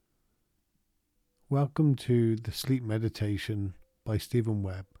Welcome to the Sleep Meditation by Stephen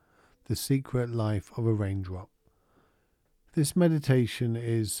Webb, The Secret Life of a Raindrop. This meditation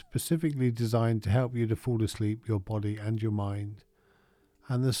is specifically designed to help you to fall asleep, your body and your mind.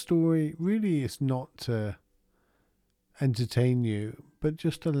 And the story really is not to entertain you, but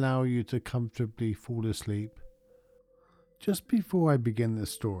just allow you to comfortably fall asleep. Just before I begin the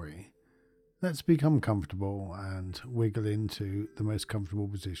story, let's become comfortable and wiggle into the most comfortable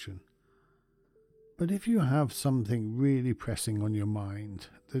position. But if you have something really pressing on your mind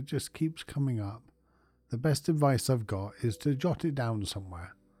that just keeps coming up, the best advice I've got is to jot it down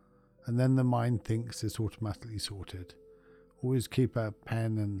somewhere, and then the mind thinks it's automatically sorted. Always keep a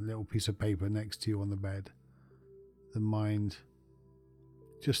pen and little piece of paper next to you on the bed. The mind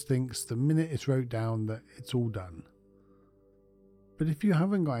just thinks the minute it's wrote down that it's all done. But if you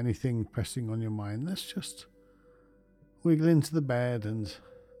haven't got anything pressing on your mind, let's just wiggle into the bed. And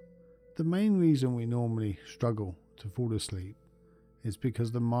the main reason we normally struggle to fall asleep is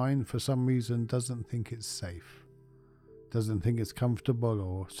because the mind for some reason doesn't think it's safe, doesn't think it's comfortable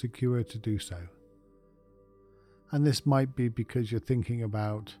or secure to do so. And this might be because you're thinking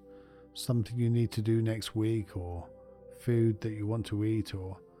about something you need to do next week, or food that you want to eat,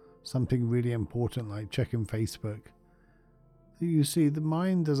 or something really important like checking Facebook. You see, the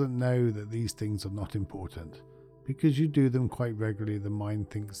mind doesn't know that these things are not important. Because you do them quite regularly, the mind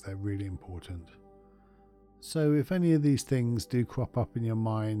thinks they're really important. So if any of these things do crop up in your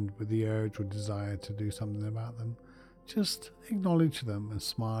mind with the urge or desire to do something about them, just acknowledge them and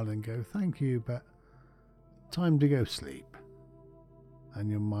smile and go, thank you, but time to go sleep. And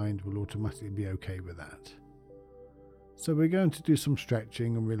your mind will automatically be okay with that. So we're going to do some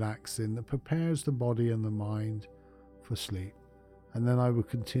stretching and relaxing that prepares the body and the mind for sleep. And then I will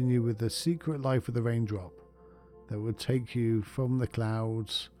continue with the secret life of the raindrop that will take you from the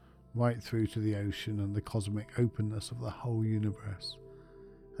clouds right through to the ocean and the cosmic openness of the whole universe.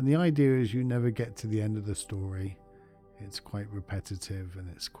 And the idea is you never get to the end of the story. It's quite repetitive and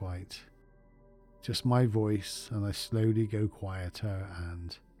it's quite just my voice, and I slowly go quieter,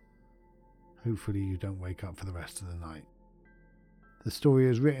 and hopefully you don't wake up for the rest of the night. The story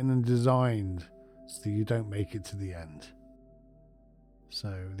is written and designed so that you don't make it to the end.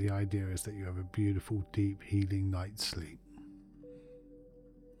 So the idea is that you have a beautiful, deep, healing night's sleep.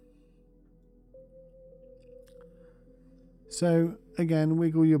 So again,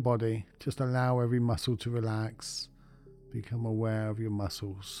 wiggle your body. Just allow every muscle to relax. Become aware of your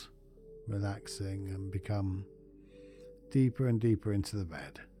muscles relaxing and become deeper and deeper into the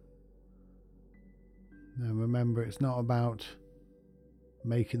bed. Now remember, it's not about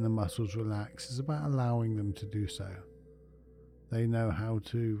making the muscles relax. It's about allowing them to do so. They know how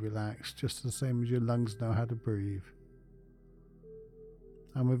to relax just the same as your lungs know how to breathe.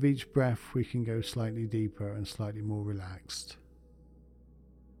 And with each breath we can go slightly deeper and slightly more relaxed.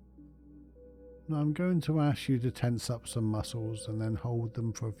 Now I'm going to ask you to tense up some muscles and then hold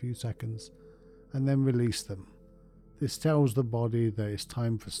them for a few seconds and then release them. This tells the body that it's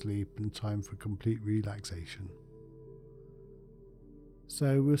time for sleep and time for complete relaxation.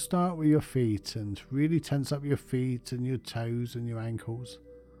 So we'll start with your feet, and really tense up your feet and your toes and your ankles.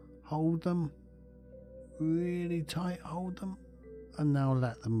 Hold them really tight, hold them, and now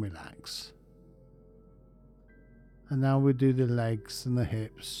let them relax. And now we'll do the legs and the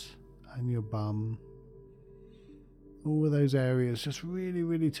hips and your bum. All of those areas, just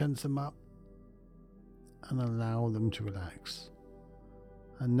really tense them up and allow them to relax.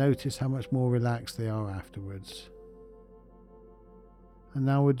 And notice how much more relaxed they are afterwards. And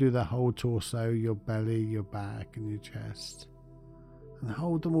now we'll do the whole torso, your belly, your back and your chest. And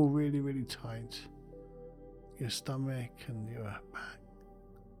hold them all really tight. Your stomach and your back.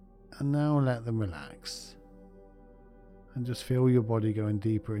 And now let them relax. And just feel your body going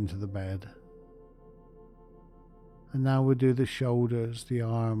deeper into the bed. And now we'll do the shoulders, the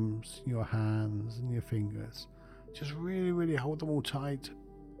arms, your hands and your fingers. Just really hold them all tight.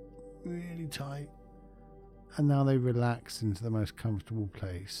 Really tight. And now they relax into the most comfortable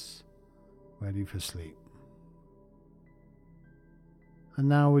place, ready for sleep. And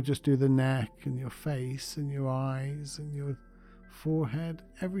now we'll just do the neck and your face and your eyes and your forehead,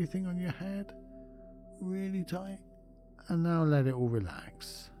 everything on your head, really tight. And now let it all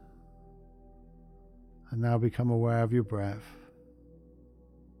relax. And now become aware of your breath,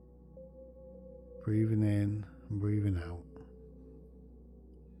 breathing in and breathing out.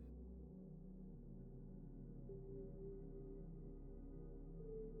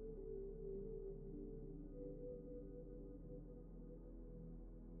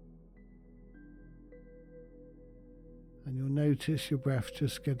 And you'll notice your breath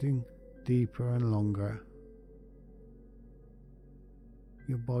just getting deeper and longer.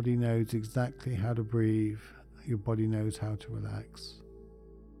 Your body knows exactly how to breathe. Your body knows how to relax.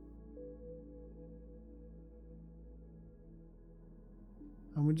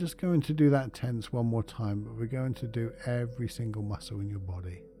 And we're just going to do that tense one more time, but we're going to do every single muscle in your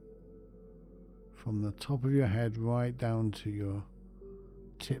body. From the top of your head right down to your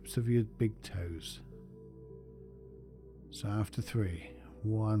tips of your big toes. So after 3,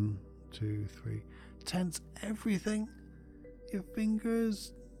 1, 2, 3, tense everything. Your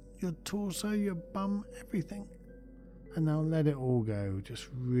fingers, your torso, your bum, everything. And now let it all go. Just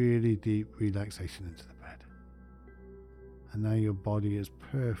really deep relaxation into the bed. And now your body is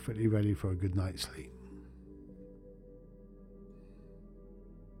perfectly ready for a good night's sleep.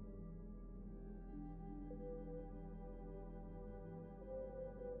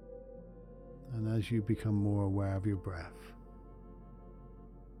 And as you become more aware of your breath,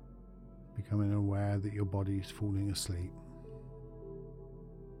 becoming aware that your body is falling asleep.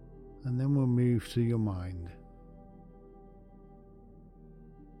 And then we'll move to your mind.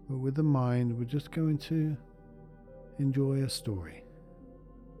 But with the mind, we're just going to enjoy a story.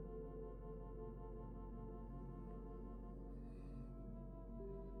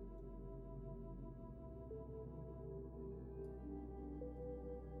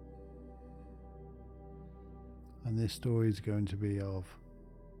 And this story is going to be of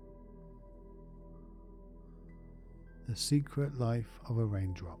the secret life of a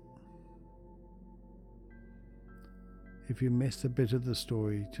raindrop. If you missed a bit of the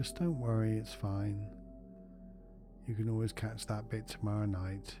story, just don't worry, it's fine. You can always catch that bit tomorrow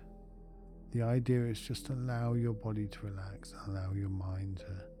night. The idea is just to allow your body to relax, allow your mind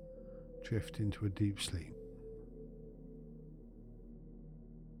to drift into a deep sleep.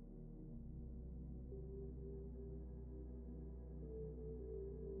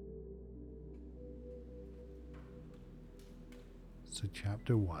 So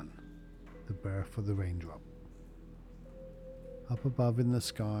chapter 1, the birth of the raindrop. Up above in the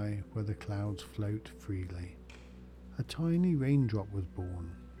sky, where the clouds float freely, a tiny raindrop was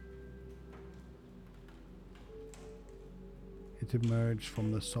born. It emerged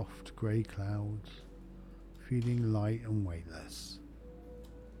from the soft grey clouds, feeling light and weightless.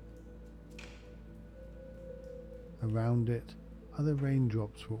 Around it, other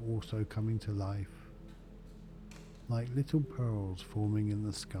raindrops were also coming to life, like little pearls forming in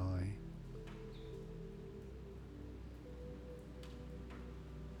the sky.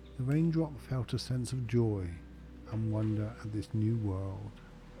 The raindrop felt a sense of joy and wonder at this new world.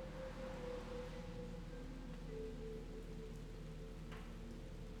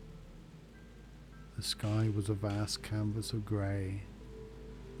 The sky was a vast canvas of grey,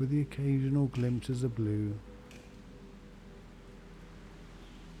 with the occasional glimpses of blue.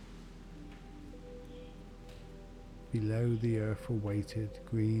 Below, the earth awaited,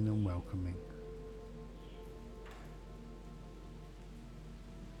 green and welcoming.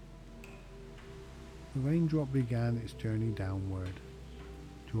 The raindrop began its journey downward,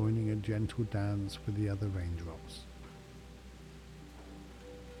 joining a gentle dance with the other raindrops.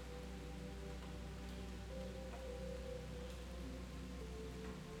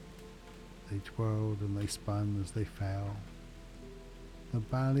 They twirled and they spun as they fell, the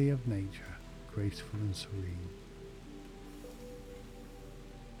ballet of nature, graceful and serene.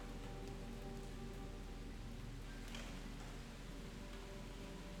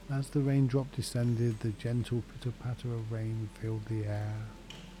 As the raindrop descended, the gentle pitter-patter of rain filled the air.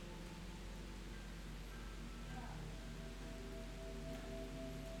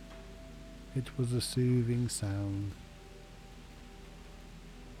 It was a soothing sound,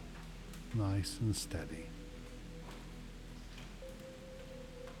 nice and steady.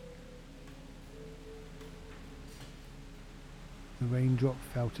 The raindrop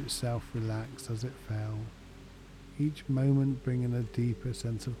felt itself relax as it fell, each moment bringing a deeper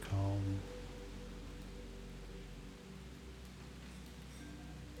sense of calm.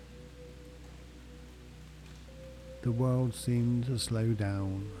 The world seemed to slow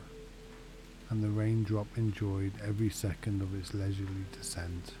down, and the raindrop enjoyed every second of its leisurely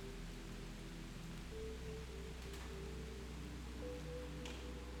descent.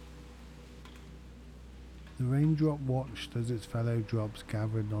 The raindrop watched as its fellow drops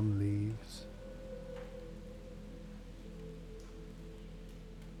gathered on leaves,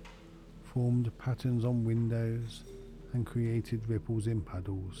 formed patterns on windows, and created ripples in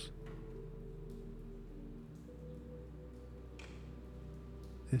puddles.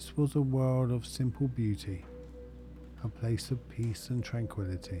 This was a world of simple beauty, a place of peace and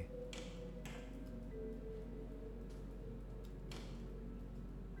tranquility.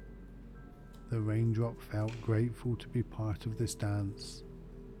 The raindrop felt grateful to be part of this dance,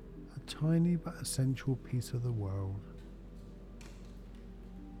 a tiny but essential piece of the world.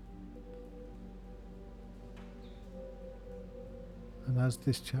 And as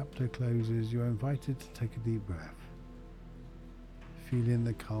this chapter closes, you're invited to take a deep breath, feeling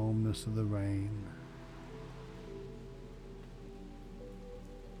the calmness of the rain.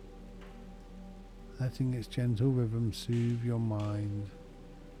 Letting its gentle rhythm soothe your mind,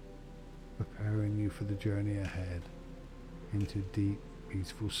 preparing you for the journey ahead into deep,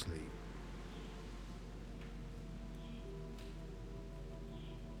 peaceful sleep.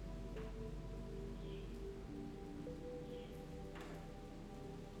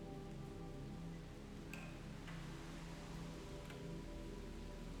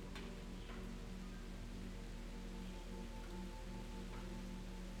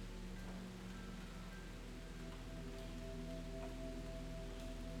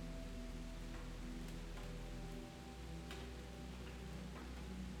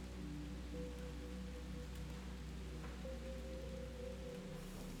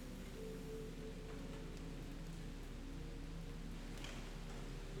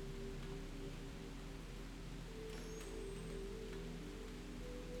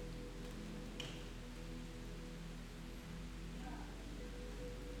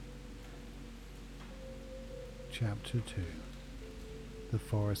 Chapter 2. The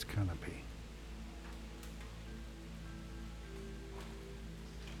Forest Canopy.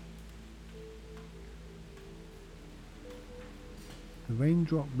 The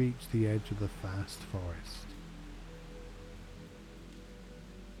raindrop reached the edge of the vast forest.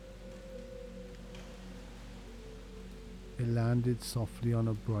 It landed softly on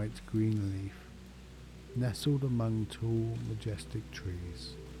a bright green leaf, nestled among tall, majestic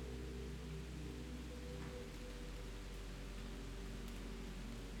trees.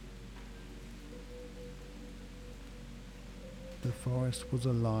 The forest was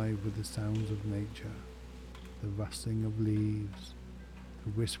alive with the sounds of nature, the rustling of leaves,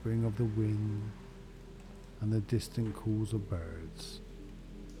 the whispering of the wind, and the distant calls of birds.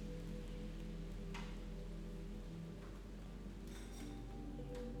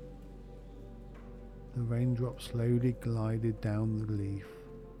 The raindrop slowly glided down the leaf.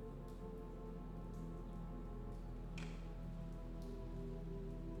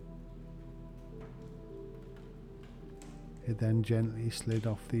 It then gently slid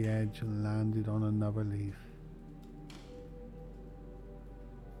off the edge and landed on another leaf.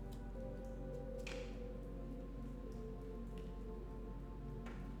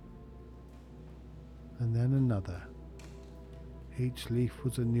 And then another. Each leaf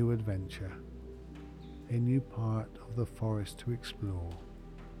was a new adventure, a new part of the forest to explore.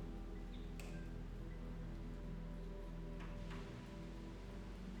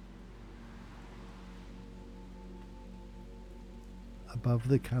 Above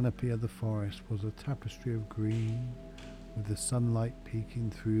the canopy of the forest was a tapestry of green, with the sunlight peeking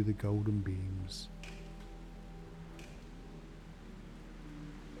through the golden beams.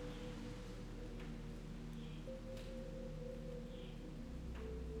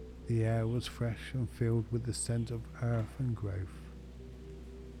 The air was fresh and filled with the scent of earth and growth.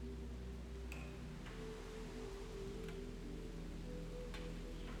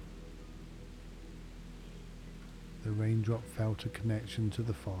 The raindrop felt a connection to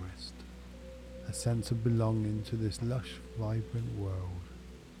the forest, a sense of belonging to this lush, vibrant world.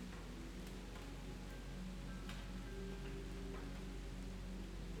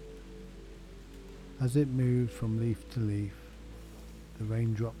 As it moved from leaf to leaf, the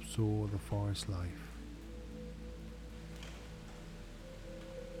raindrop saw the forest life.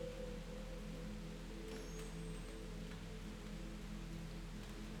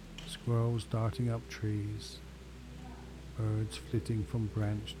 Squirrels darting up trees, birds flitting from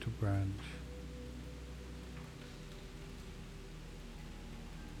branch to branch.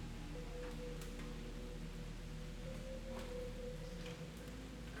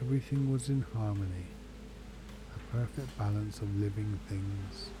 Everything was in harmony, a perfect balance of living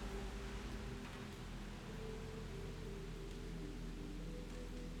things.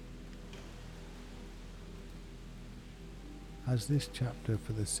 As this chapter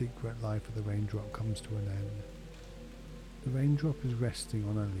for the secret life of the raindrop comes to an end, the raindrop is resting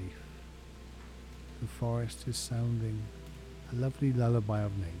on a leaf. The forest is sounding a lovely lullaby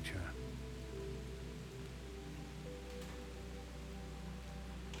of nature.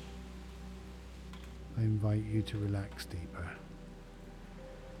 I invite you to relax deeper.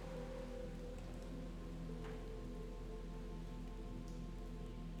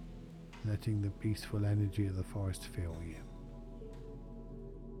 Letting the peaceful energy of the forest fill you.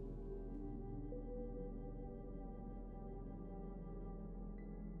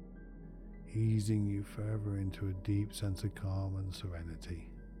 easing you further into a deep sense of calm and serenity.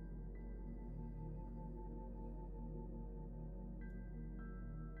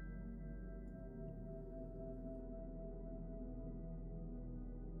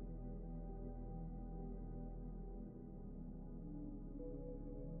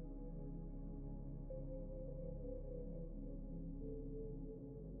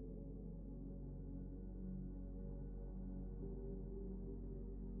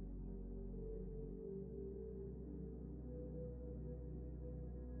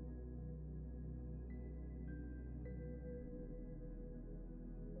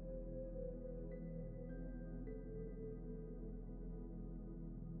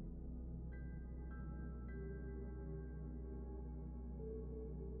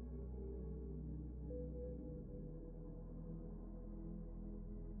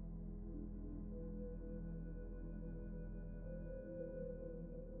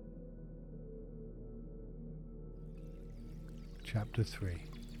 Chapter 3.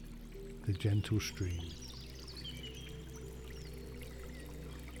 The Gentle Stream.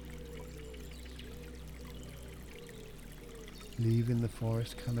 Leaving the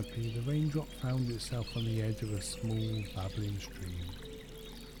forest canopy, the raindrop found itself on the edge of a small, babbling stream.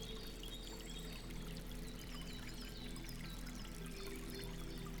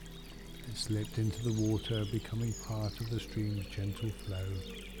 It slipped into the water, becoming part of the stream's gentle flow.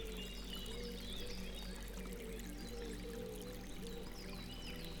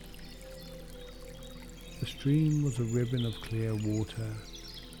 The stream was a ribbon of clear water,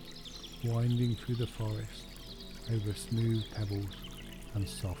 winding through the forest over smooth pebbles and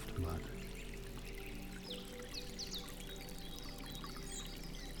soft mud.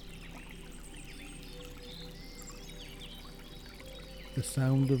 The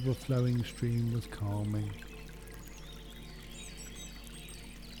sound of the flowing stream was calming.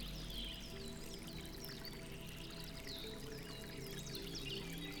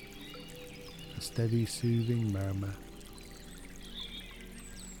 A steady, soothing murmur.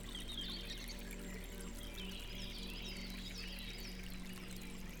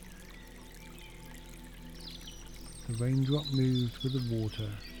 The raindrop moved with the water,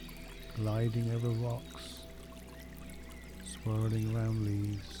 gliding over rocks, swirling around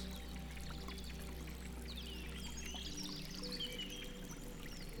leaves.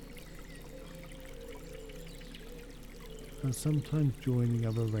 And sometimes joining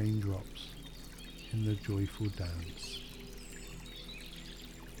other raindrops in the joyful dance.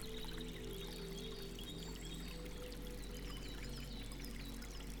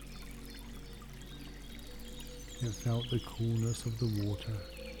 It felt the coolness of the water,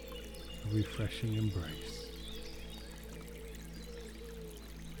 a refreshing embrace.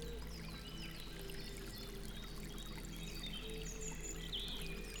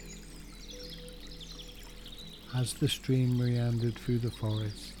 As the stream meandered through the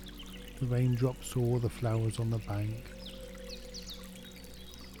forest, the raindrop saw the flowers on the bank.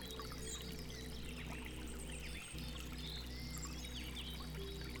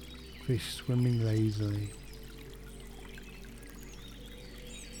 Fish swimming lazily.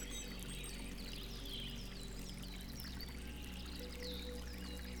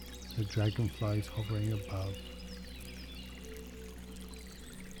 The dragonflies hovering above.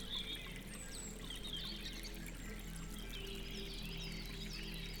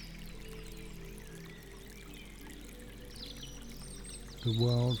 The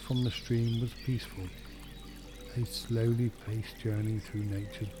world from the stream was peaceful, a slowly paced journey through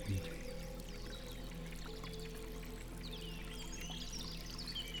nature's beauty.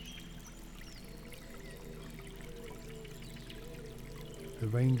 The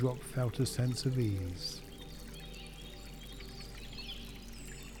raindrop felt a sense of ease.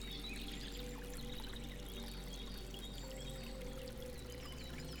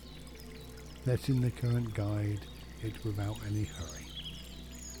 Letting the current guide it without any hurry.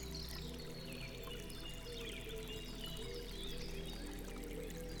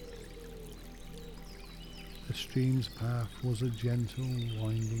 The stream's path was a gentle,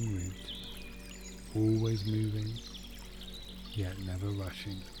 winding route, always moving, yet never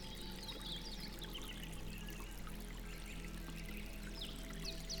rushing.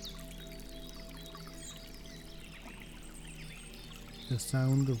 The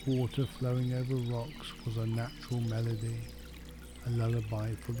sound of water flowing over rocks was a natural melody, a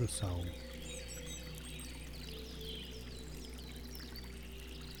lullaby for the soul.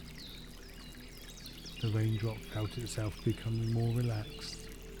 The raindrop felt itself becoming more relaxed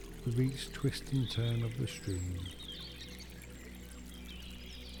with each twist and turn of the stream.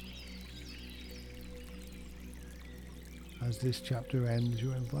 As this chapter ends,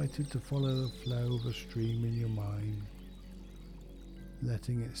 you're invited to follow the flow of a stream in your mind,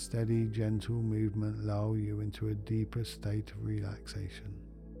 letting its steady, gentle movement lull you into a deeper state of relaxation,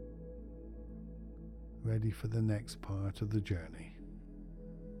 ready for the next part of the journey.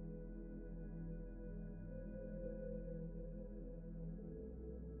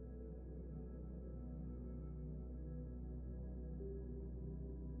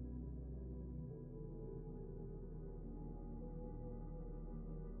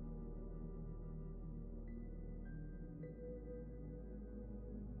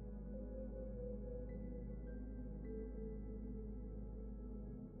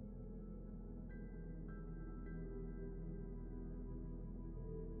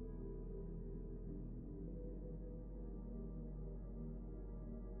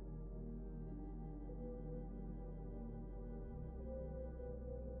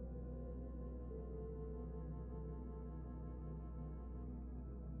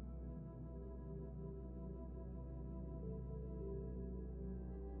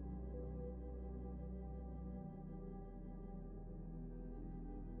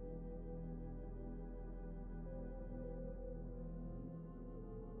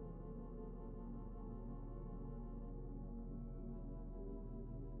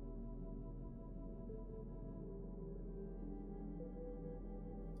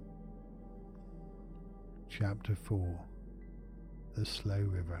 Chapter 4: The Slow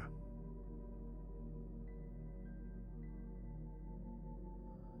River.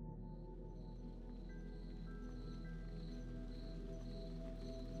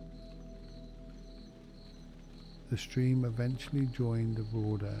 The stream eventually joined the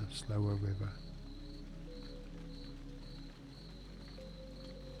broader, slower river.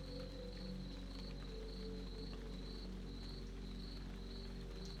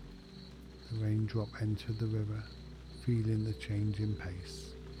 The raindrop entered the river, feeling the change in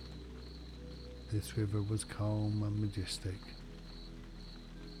pace. This river was calm and majestic.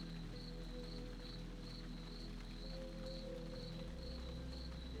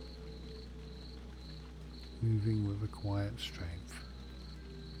 Moving with a quiet strength.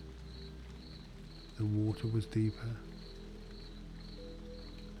 The water was deeper.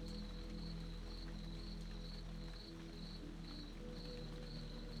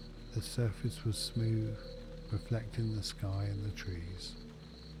 The surface was smooth, reflecting the sky and the trees.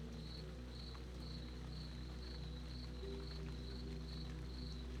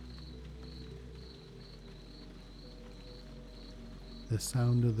 The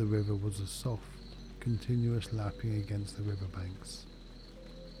sound of the river was a soft, continuous lapping against the riverbanks.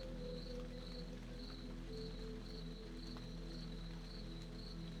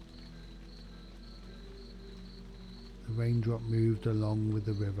 The raindrop moved along with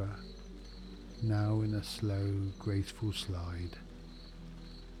the river, now in a slow, graceful slide.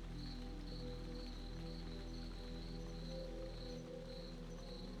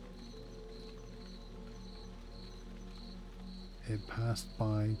 It passed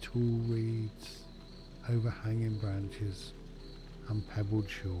by tall reeds, overhanging branches, and pebbled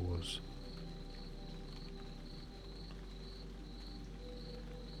shores.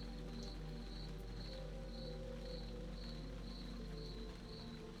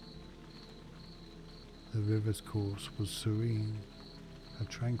 The river's course was serene, a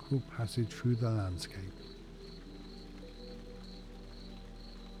tranquil passage through the landscape.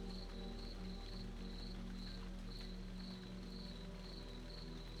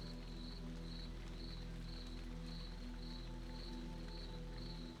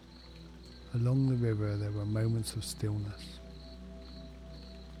 Along the river there were moments of stillness.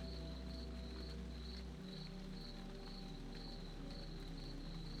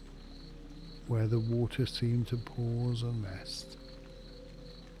 Where the water seemed to pause and rest.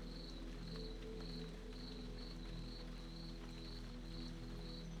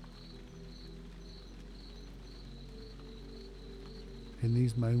 In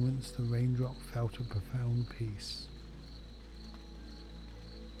these moments the raindrop felt a profound peace.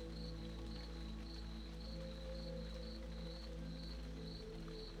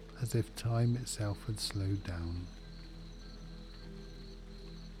 As if time itself had slowed down.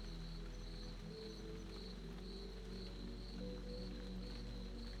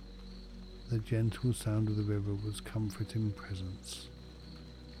 The gentle sound of the river was comforting presence.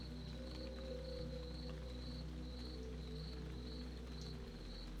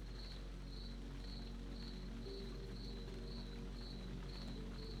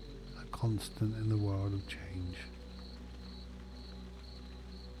 A constant in the world of change.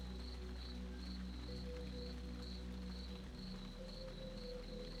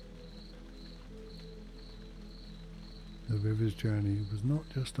 The river's journey was not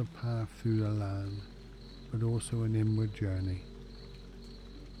just a path through the land, but also an inward journey.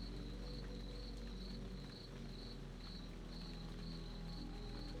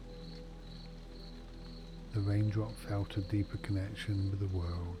 The raindrop felt a deeper connection with the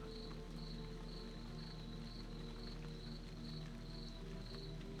world.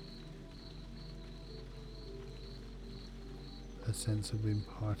 A sense of being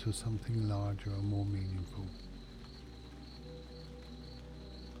part of something larger and more meaningful.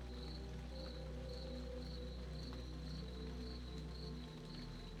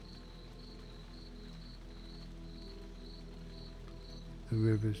 The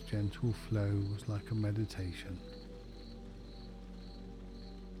river's gentle flow was like a meditation.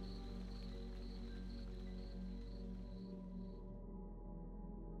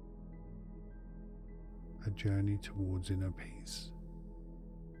 A journey towards inner peace.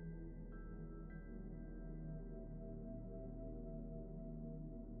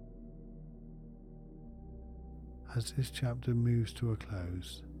 As this chapter moves to a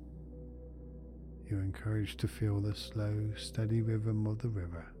close, you're encouraged to feel the slow, steady rhythm of the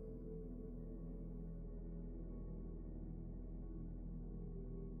river.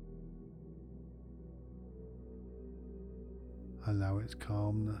 Allow its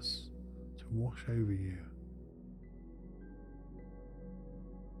calmness to wash over you.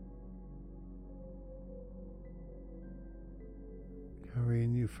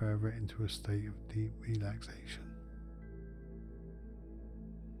 Carrying you further into a state of deep relaxation.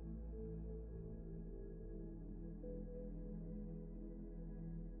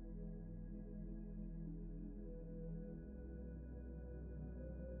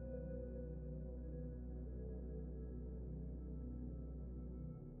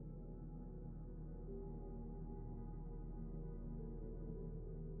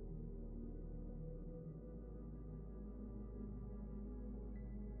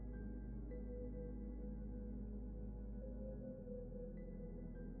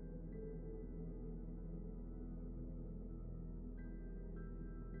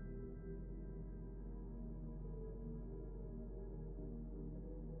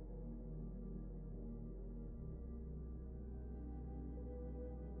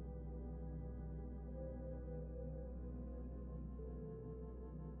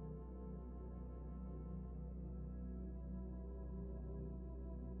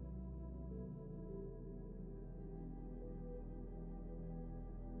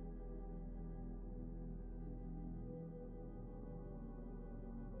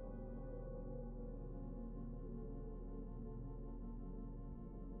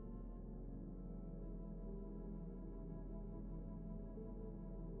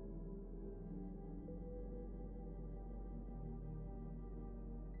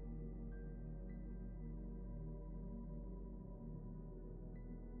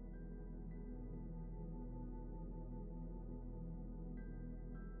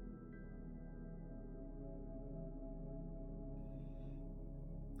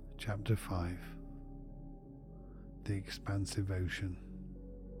 Chapter 5. The Expansive Ocean.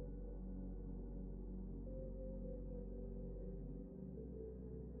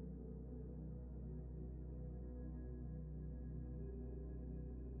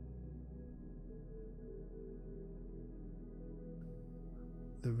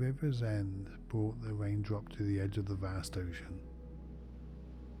 The river's end brought the raindrop to the edge of the vast ocean.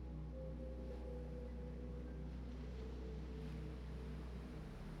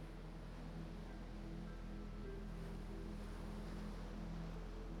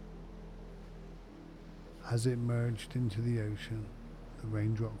 As it merged into the ocean, the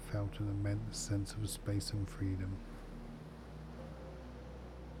raindrop felt an immense sense of space and freedom.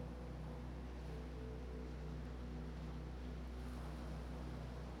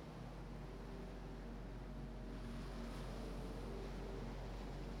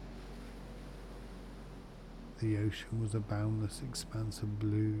 The ocean was a boundless expanse of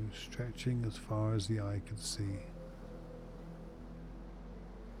blue, stretching as far as the eye could see.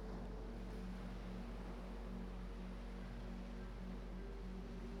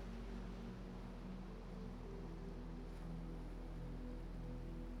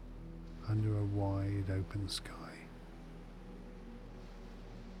 Under a wide open sky.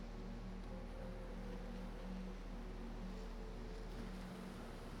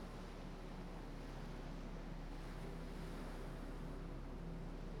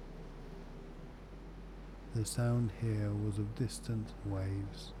 The sound here was of distant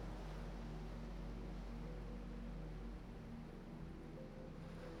waves.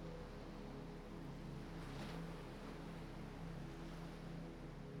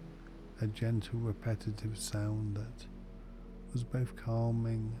 A gentle repetitive sound that was both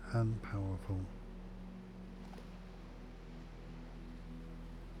calming and powerful.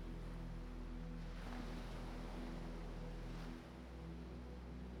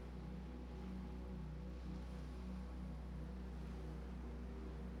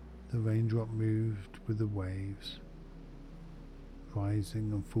 The raindrop moved with the waves,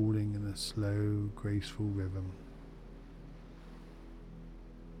 rising and falling in a slow, graceful rhythm.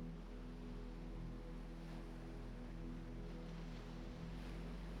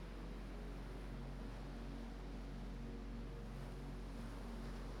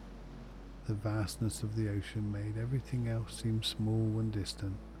 The vastness of the ocean made everything else seem small and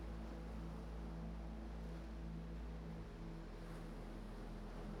distant.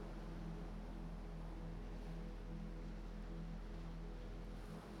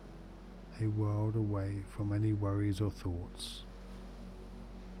 A world away from any worries or thoughts.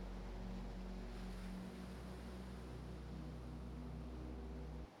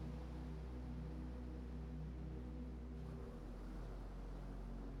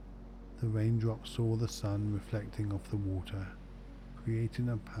 The raindrop saw the sun reflecting off the water, creating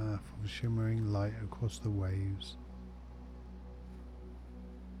a path of shimmering light across the waves.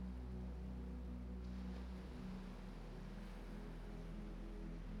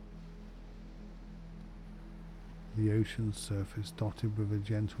 The ocean's surface dotted with a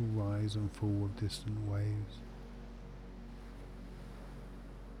gentle rise and fall of distant waves.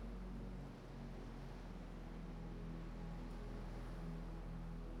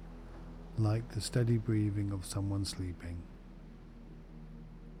 Like the steady breathing of someone sleeping.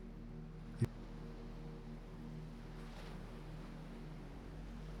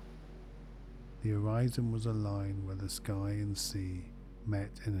 The horizon was a line where the sky and sea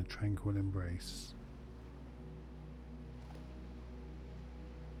met in a tranquil embrace.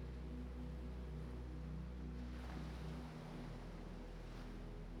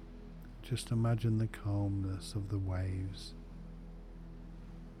 Just imagine the calmness of the waves.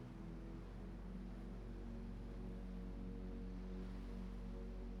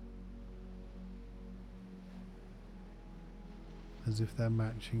 As if they're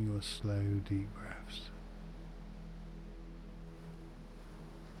matching your slow, deep breaths.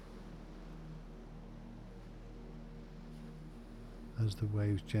 As the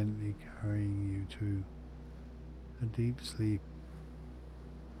waves gently carrying you to a deep sleep.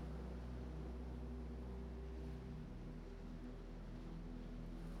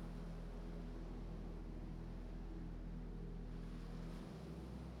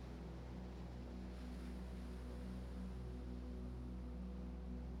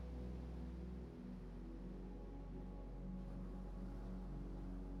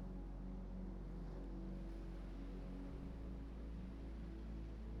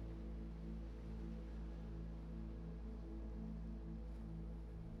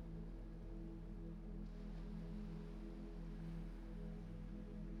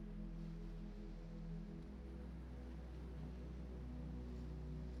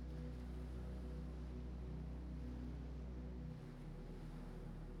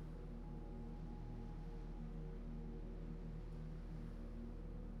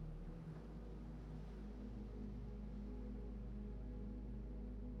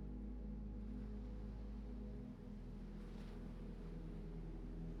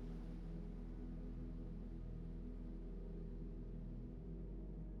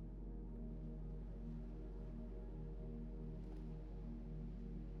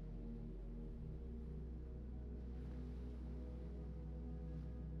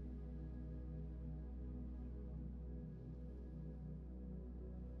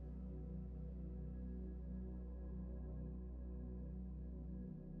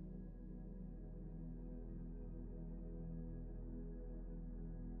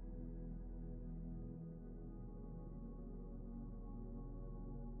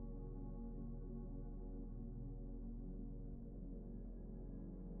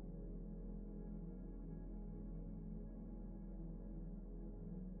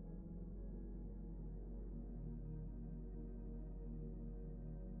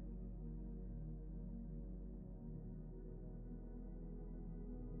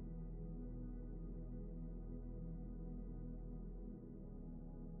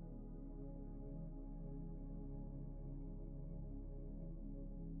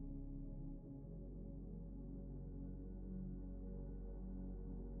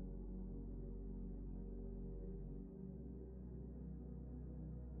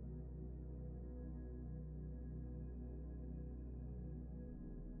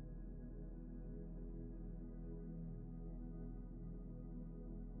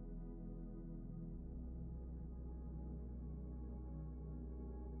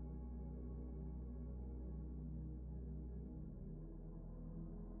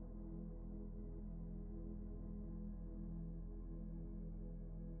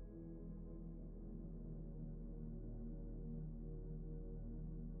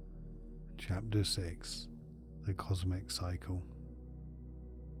 Chapter 6: The Cosmic Cycle.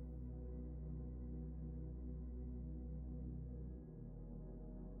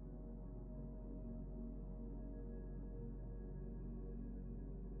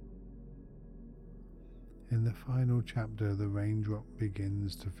 In the final chapter, the raindrop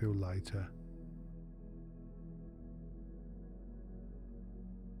begins to feel lighter.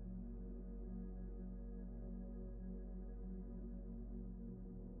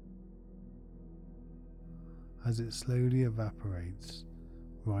 As it slowly evaporates,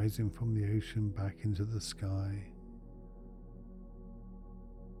 rising from the ocean back into the sky.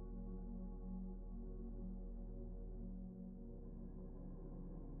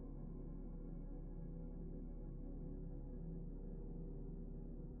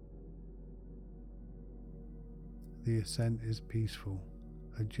 The ascent is peaceful,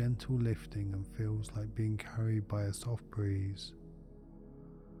 a gentle lifting, and feels like being carried by a soft breeze.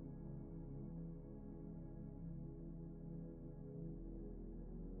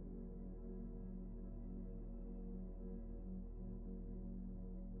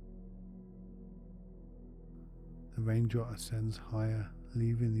 The raindrop ascends higher,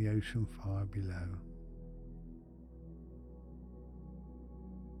 leaving the ocean far below.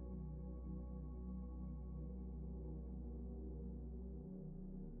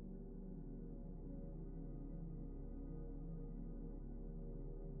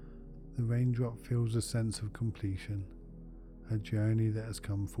 The raindrop feels a sense of completion, a journey that has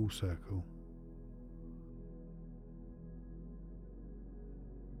come full circle.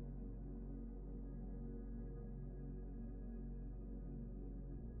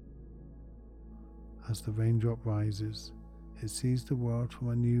 As the raindrop rises, it sees the world from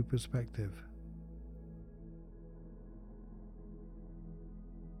a new perspective.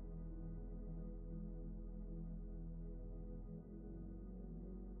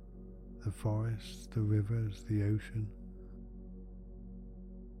 The forests, the rivers, the ocean.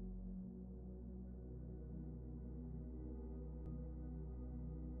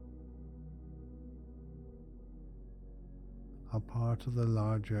 Are part of the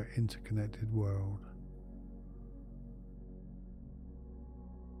larger interconnected world.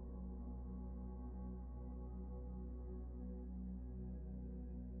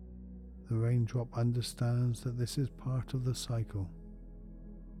 The raindrop understands that this is part of the cycle.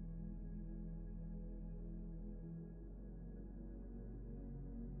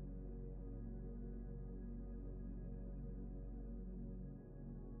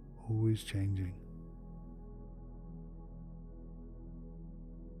 Always changing.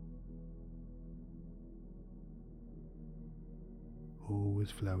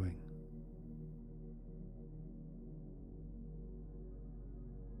 Always flowing.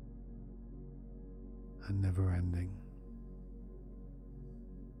 And never ending.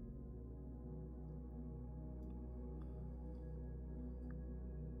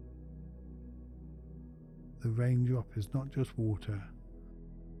 The raindrop is not just water,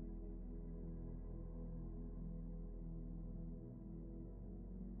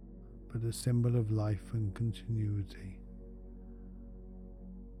 but a symbol of life and continuity.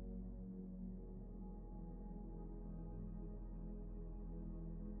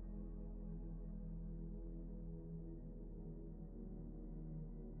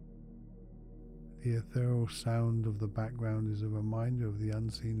 The ethereal sound of the background is a reminder of the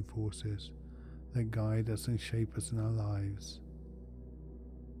unseen forces that guide us and shape us in our lives.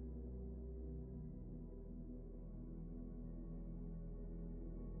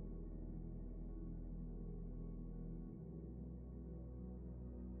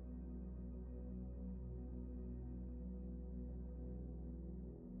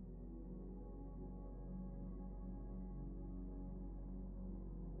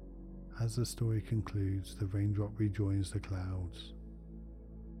 As the story concludes, the raindrop rejoins the clouds.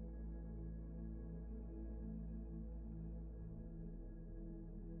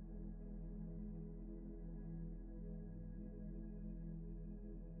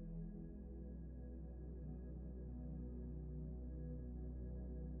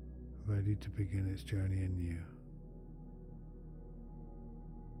 Ready to begin its journey anew.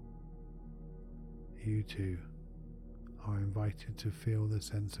 You too are invited to feel the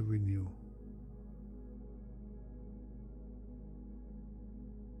sense of renewal.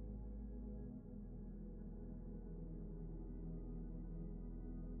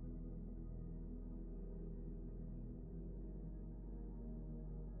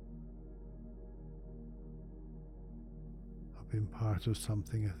 Of being part of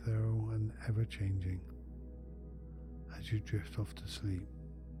something ethereal and ever-changing. As you drift off to sleep,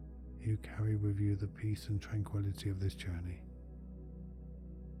 you carry with you the peace and tranquility of this journey.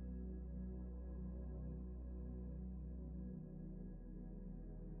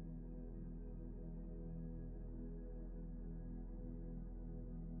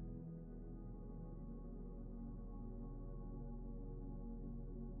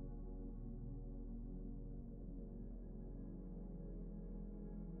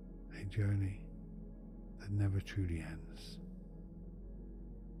 a journey that never truly ends.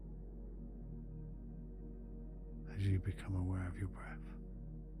 As you become aware of your breath,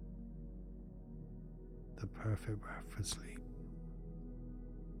 the perfect breath for sleep.